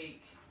would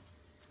take,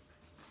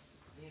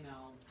 you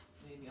know,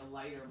 maybe a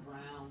lighter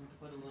brown,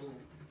 put a little of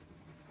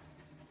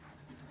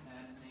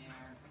that in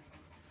there.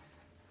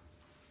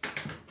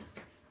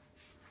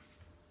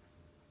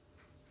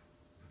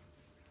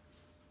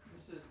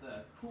 This is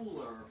the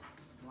cooler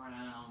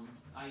brown.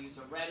 I use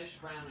a reddish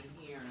brown in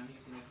here, and I'm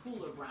using a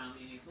cooler brown,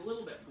 meaning it's a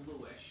little bit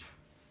bluish.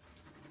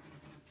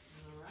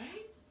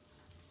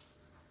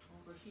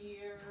 over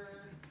here.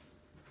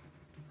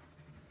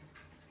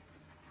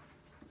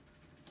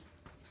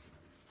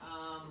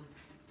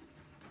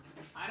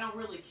 I don't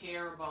really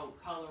care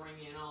about coloring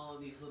in all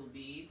of these little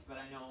beads, but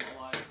I know a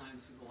lot of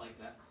times people like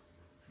to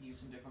use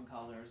some different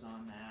colors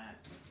on that.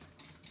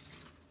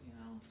 You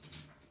know,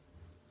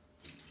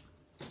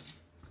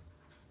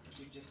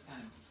 you just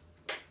kind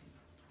of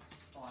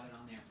spot it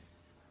on there.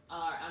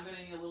 I'm going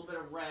to need a little bit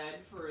of red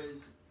for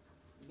his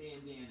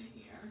bandana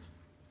here.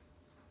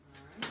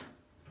 All right.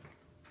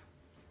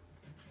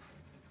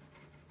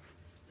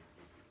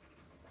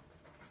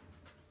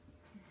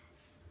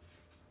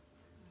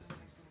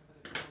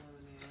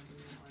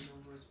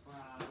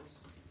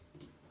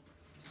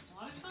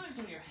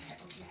 When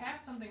you have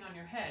something on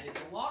your head, it's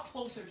a lot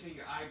closer to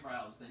your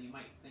eyebrows than you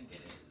might think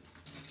it is.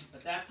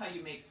 But that's how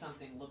you make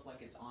something look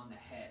like it's on the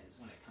head, is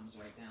when it comes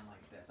right down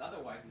like this.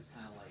 Otherwise, it's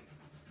kind of like,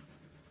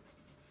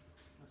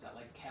 what's that,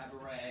 like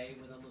cabaret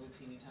with a little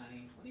teeny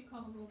tiny, what do you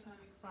call those little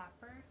tiny?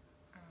 Flapper?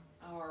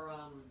 Oh. Or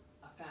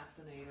a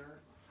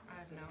fascinator.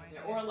 I have no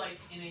idea. Or like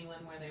in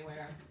England where they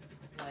wear,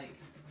 like,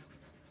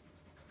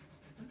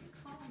 what do you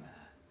call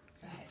that?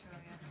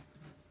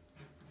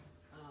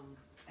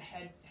 A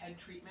head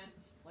treatment.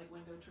 Like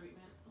window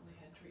treatment, only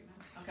head treatment.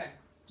 Okay,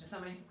 does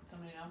somebody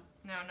know?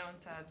 No, no one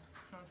said.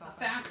 No one saw a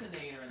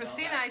fascinator.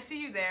 Christina, I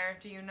see you there.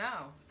 Do you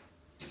know?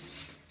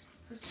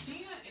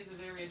 Christina is a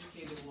very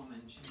educated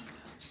woman. She might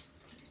know.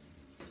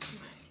 She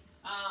might.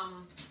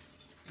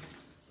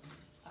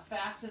 A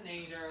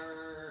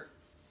fascinator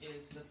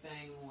is the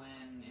thing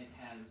when it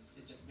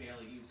just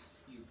barely you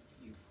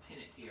pin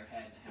it to your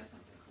head and it has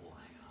something cool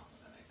hanging off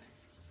of it. I think.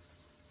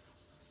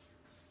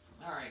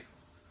 All right.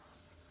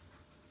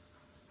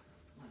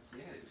 Let's see,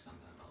 I gotta do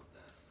something about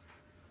this.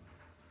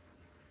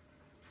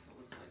 So it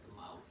looks like the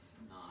mouth,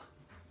 not.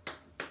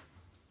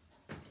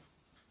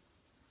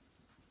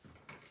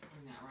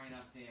 Bring that right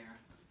up there.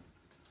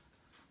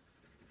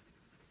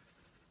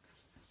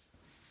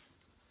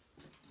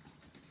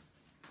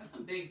 That's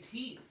some big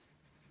teeth.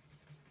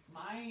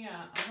 I'm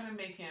gonna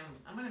make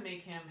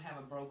him have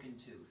a broken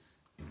tooth.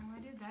 Oh, I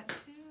did that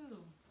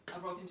too. A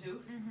broken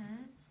tooth?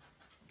 Mm-hmm.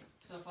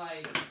 So if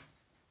I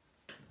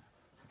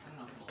don't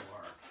know if it'll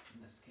work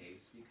in this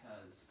case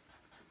because,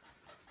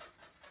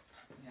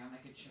 yeah, I'll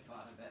make a chip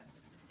out of it.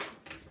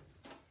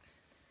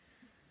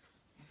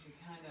 If you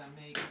kind of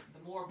make,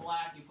 the more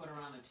black you put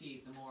around the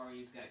teeth, the more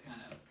he's got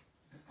kind of,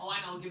 oh,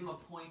 I know, give him a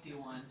pointy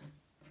one.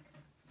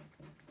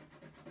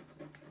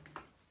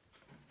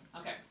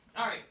 Okay,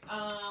 all right,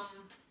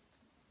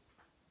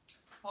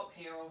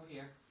 hair over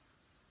here.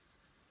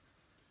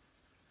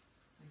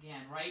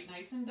 Again, right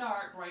nice and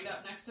dark, right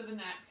up next to the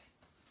neck,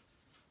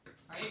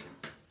 right?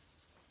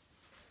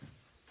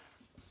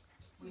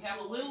 We have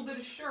a little bit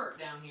of shirt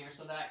down here,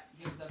 so that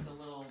gives us a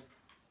little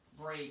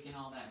break in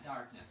all that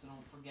darkness. So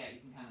don't forget, you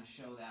can kind of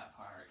show that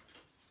part.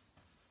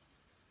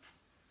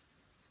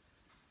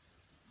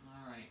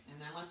 All right, and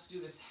then let's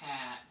do this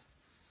hat.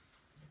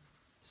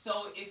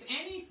 So if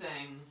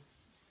anything,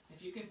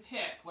 if you can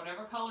pick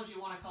whatever colors you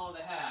want to color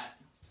the hat,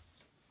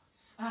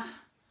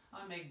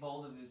 I'll make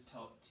both of his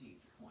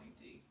teeth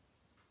pointy.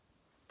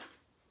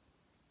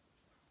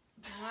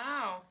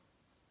 Wow.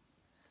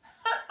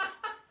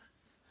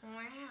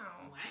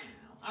 Wow.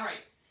 All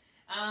right.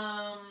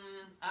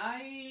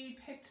 I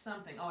picked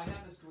something. Oh, I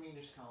have this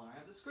greenish color. I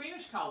have this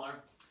greenish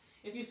color.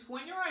 If you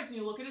squint your eyes and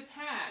you look at his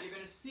hat, you're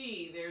going to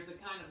see there's a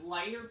kind of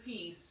lighter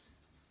piece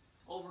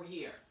over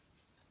here.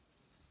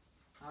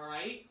 All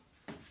right?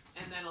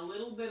 And then a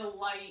little bit of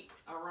light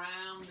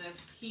around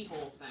this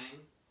keyhole thing.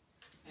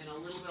 And a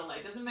little bit of light.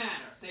 It doesn't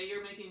matter. Say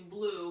you're making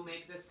blue,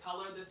 make this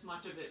color, this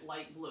much of it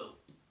light blue.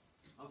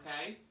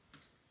 Okay?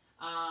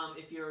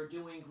 If you're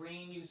doing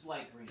green, use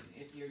light green.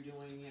 If you're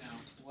doing,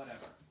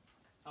 whatever.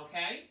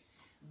 Okay?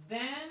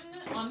 Then,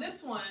 on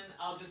this one,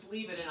 I'll just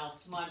leave it and I'll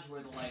smudge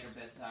where the lighter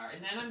bits are.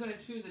 And then I'm going to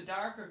choose a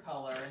darker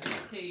color. In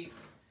this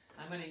case,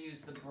 I'm going to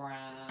use the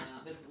brown,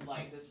 this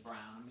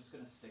brown. I'm just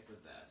going to stick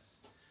with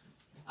this.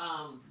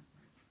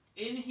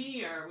 In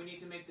here, we need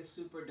to make this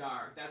super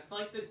dark. That's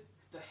like the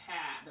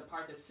hat, the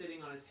part that's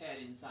sitting on his head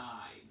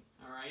inside.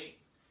 Alright?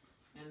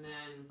 And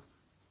then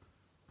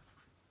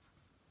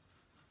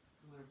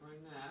I'm going to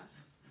bring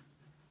this.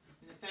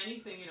 And if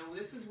anything,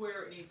 this is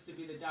where it needs to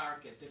be the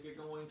darkest. If you're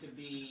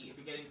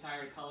getting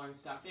tired of coloring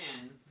stuff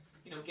in,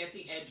 get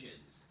the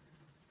edges.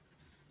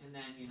 And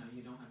then, you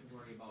don't have to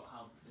worry about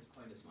it's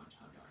quite as much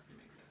how dark you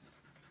make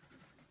this.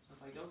 So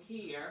if I go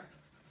here,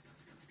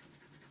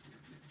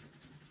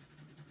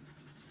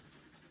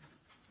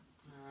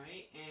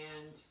 alright,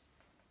 and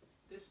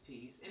this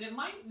piece, and it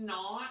might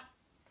not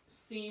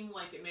seem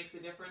like it makes a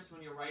difference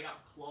when you're right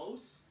up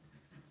close,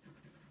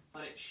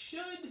 but it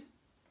should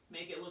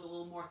make it look a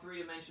little more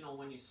three-dimensional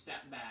when you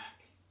step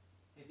back.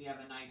 If you have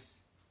a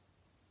nice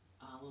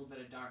little bit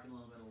of dark and a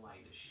little bit of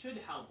light, it should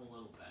help a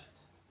little bit.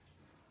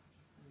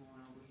 I'm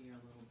going over here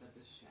a little bit,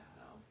 this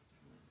shadow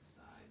on the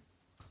side.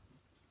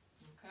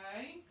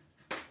 Okay,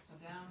 so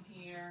down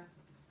here.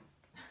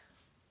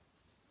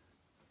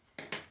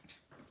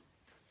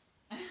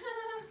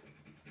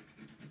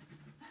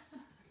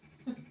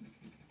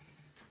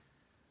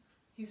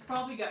 He's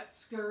probably got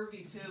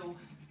scurvy too.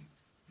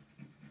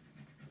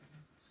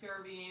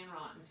 Scurvy and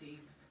rotten teeth.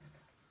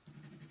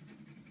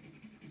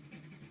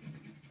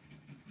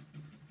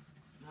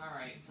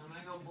 Alright, so I'm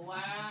going to go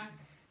black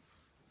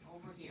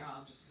over here.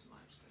 I'll just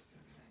smudge this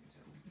in thing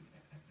too.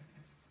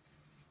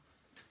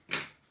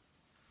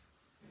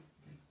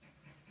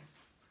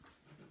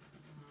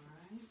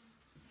 Alright.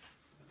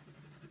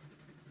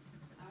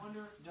 I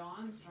wonder if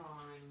Dawn's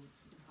drawing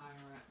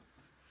pirate.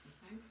 You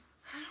think?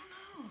 I don't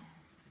know.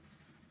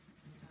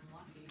 I'm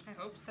lucky. I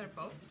hope they're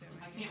both doing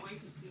I can't wait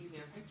to see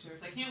their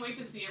pictures. I can't wait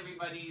to see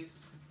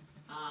everybody's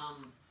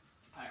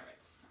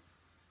pirates.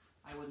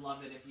 I would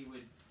love it if you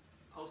would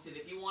post it.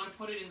 If you want to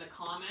put it in the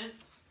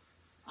comments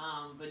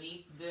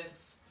beneath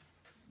this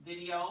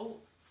video,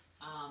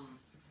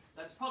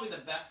 that's probably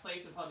the best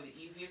place and probably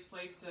the easiest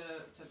place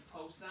to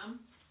post them.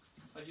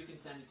 But you can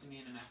send it to me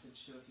in a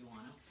message too if you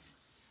want to.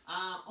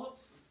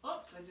 Oops,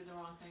 I did the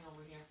wrong thing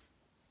over here.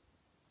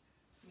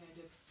 Yeah, I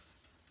did.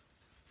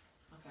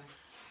 Okay.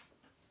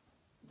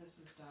 This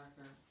is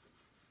darker.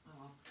 Oh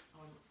well, I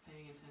wasn't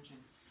paying attention.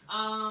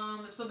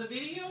 So the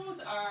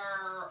videos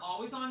are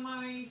always on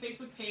my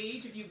Facebook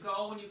page. If you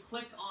go and you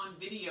click on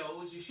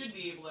videos, you should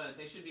be able to,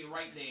 they should be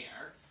right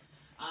there.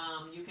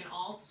 You can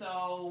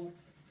also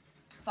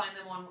find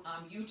them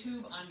on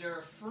YouTube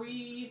under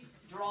free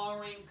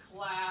drawing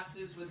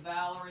classes with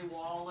Valerie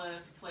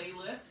Wallace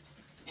playlist.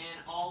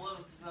 And all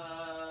of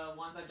the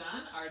ones I've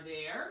done are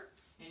there.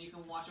 And you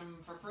can watch them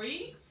for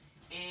free.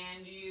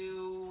 And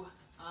you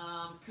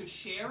could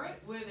share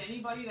it with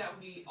anybody. That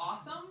would be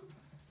awesome.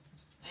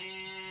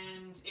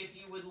 And if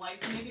you would like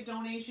to make a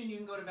donation, you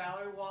can go to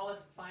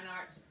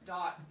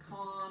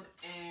ValerieWallaceFineArts.com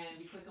and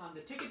you click on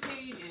the ticket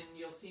page and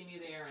you'll see me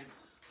there. And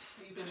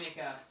you can make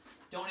a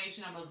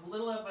donation of as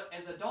little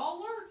as $1,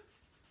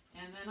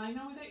 and then I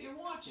know that you're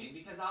watching,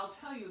 because I'll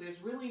tell you,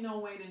 there's really no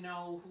way to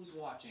know who's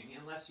watching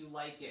unless you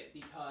like it,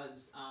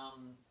 because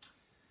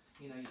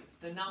you know,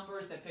 the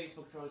numbers that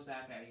Facebook throws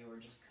back at you are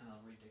just kind of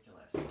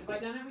ridiculous. Have I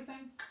done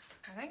everything?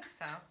 I think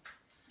so.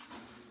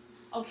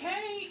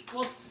 Okay,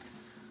 well,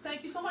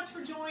 thank you so much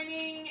for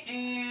joining,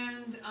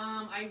 and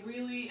I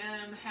really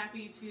am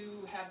happy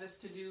to have this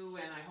to do,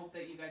 and I hope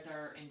that you guys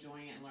are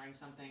enjoying it and learning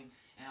something,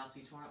 and I'll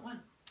see you tomorrow at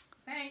 1.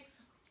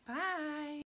 Thanks. Bye.